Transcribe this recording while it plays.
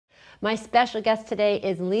My special guest today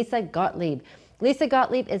is Lisa Gottlieb. Lisa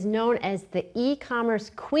Gottlieb is known as the e-commerce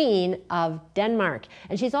queen of Denmark,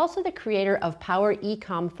 and she's also the creator of Power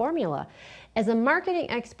E-com Formula. As a marketing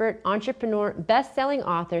expert, entrepreneur, best-selling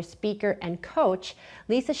author, speaker, and coach,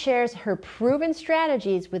 Lisa shares her proven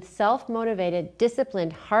strategies with self-motivated,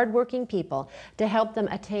 disciplined, hardworking people to help them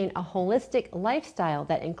attain a holistic lifestyle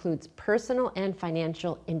that includes personal and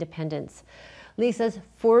financial independence. Lisa's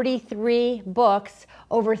 43 books,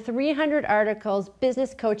 over 300 articles,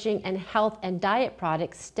 business coaching, and health and diet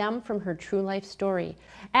products stem from her true life story.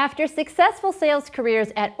 After successful sales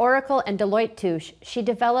careers at Oracle and Deloitte Touche, she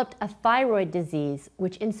developed a thyroid disease,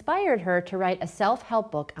 which inspired her to write a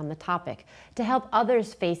self-help book on the topic to help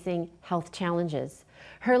others facing health challenges.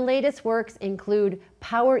 Her latest works include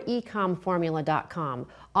PowerEcomFormula.com,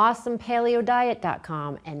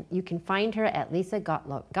 AwesomePaleoDiet.com, and you can find her at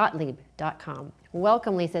LisaGottlieb.com.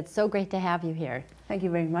 Welcome, Lisa. It's so great to have you here. Thank you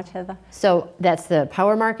very much, Heather. So that's the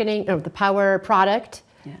Power Marketing, or the Power product.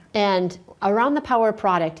 Yeah. And around the Power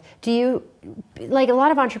product, do you, like a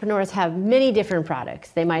lot of entrepreneurs have many different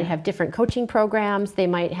products. They might have different coaching programs. They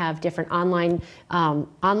might have different online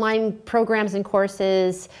programs and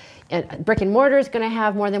courses. And brick and mortar is going to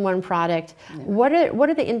have more than one product. Yeah. What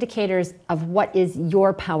are the indicators of what is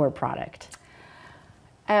your Power product?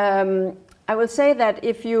 I will say that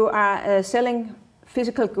if you are selling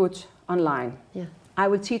physical goods online, yeah, I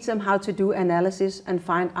will teach them how to do analysis and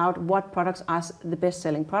find out what products are the best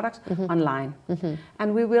selling products online.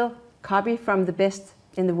 And we will copy from the best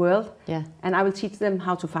in the world. Yeah. And I will teach them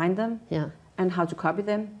how to find them, yeah, and how to copy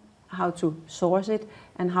them, how to source it,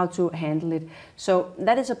 and how to handle it. So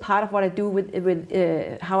that is a part of what I do with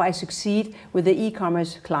how I succeed with the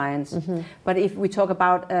e-commerce clients. But if we talk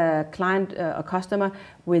about a client, a customer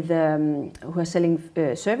with who are selling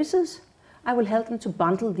services, I will help them to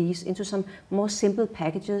bundle these into some more simple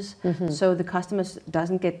packages, so the customers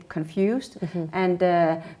doesn't get confused. And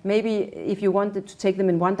maybe if you wanted to take them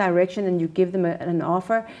in one direction and you give them an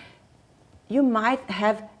offer, you might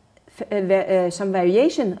have some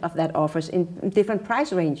variation of that offers in different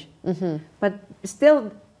price range, but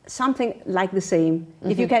still something like the same.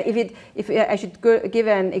 If you can, if I should give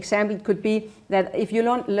an example, it could be that if you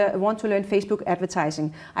want to learn Facebook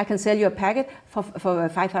advertising, I can sell you a packet for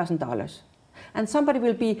 $5,000, and somebody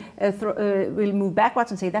will will move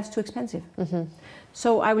backwards and say that's too expensive.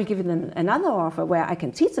 So I will give them another offer where I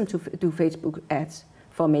can teach them to do Facebook ads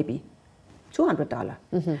for maybe $200.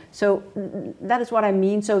 So that is what I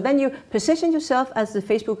mean. So then you position yourself as the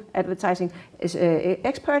Facebook advertising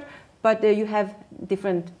expert, but you have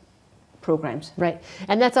different programs. Right.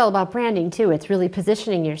 And that's all about branding too. It's really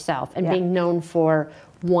positioning yourself and being known for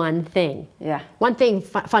one thing. Yeah. One thing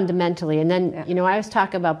fundamentally. And then, you know, I always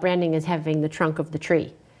talk about branding as having the trunk of the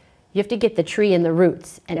tree. You have to get the tree and the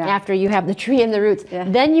roots. And after you have the tree and the roots,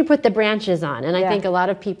 then you put the branches on. And I think a lot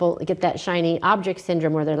of people get that shiny object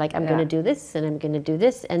syndrome where they're like, I'm going to do this and I'm going to do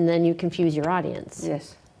this. And then you confuse your audience.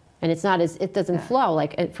 Yes. And it's not as, it doesn't flow.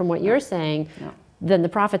 Like from what you're saying, then the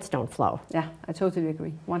profits don't flow. Yeah, I totally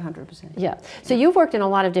agree. 100%. Yeah. So you've worked in a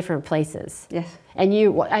lot of different places. Yes. And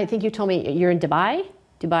I think you told me you're in Dubai?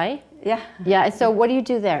 Dubai? Yeah. Yeah. So what do you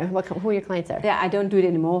do there? Who are your clients there? Yeah, I don't do it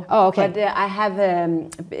anymore. Oh, okay. But I have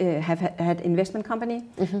had investment company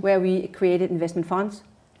where we created investment funds,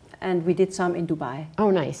 and we did some in Dubai.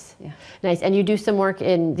 Oh, nice. Yeah. Nice. And you do some work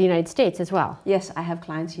in the United States as well? Yes, I have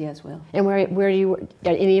clients here as well. And where do you,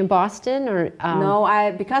 any in Boston or? No,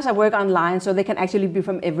 because I work online, so they can actually be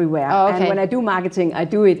from everywhere. Oh, okay. And when I do marketing, I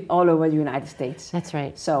do it all over the United States. That's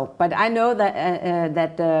right. So, but I know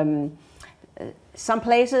that some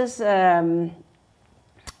places,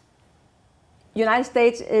 United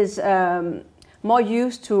States is more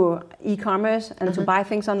used to e-commerce and to buy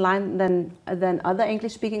things online than other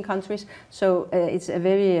English-speaking countries. So it's a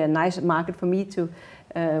very nice market for me to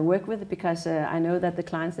work with, because I know that the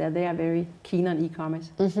clients there, they are very keen on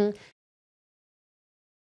e-commerce.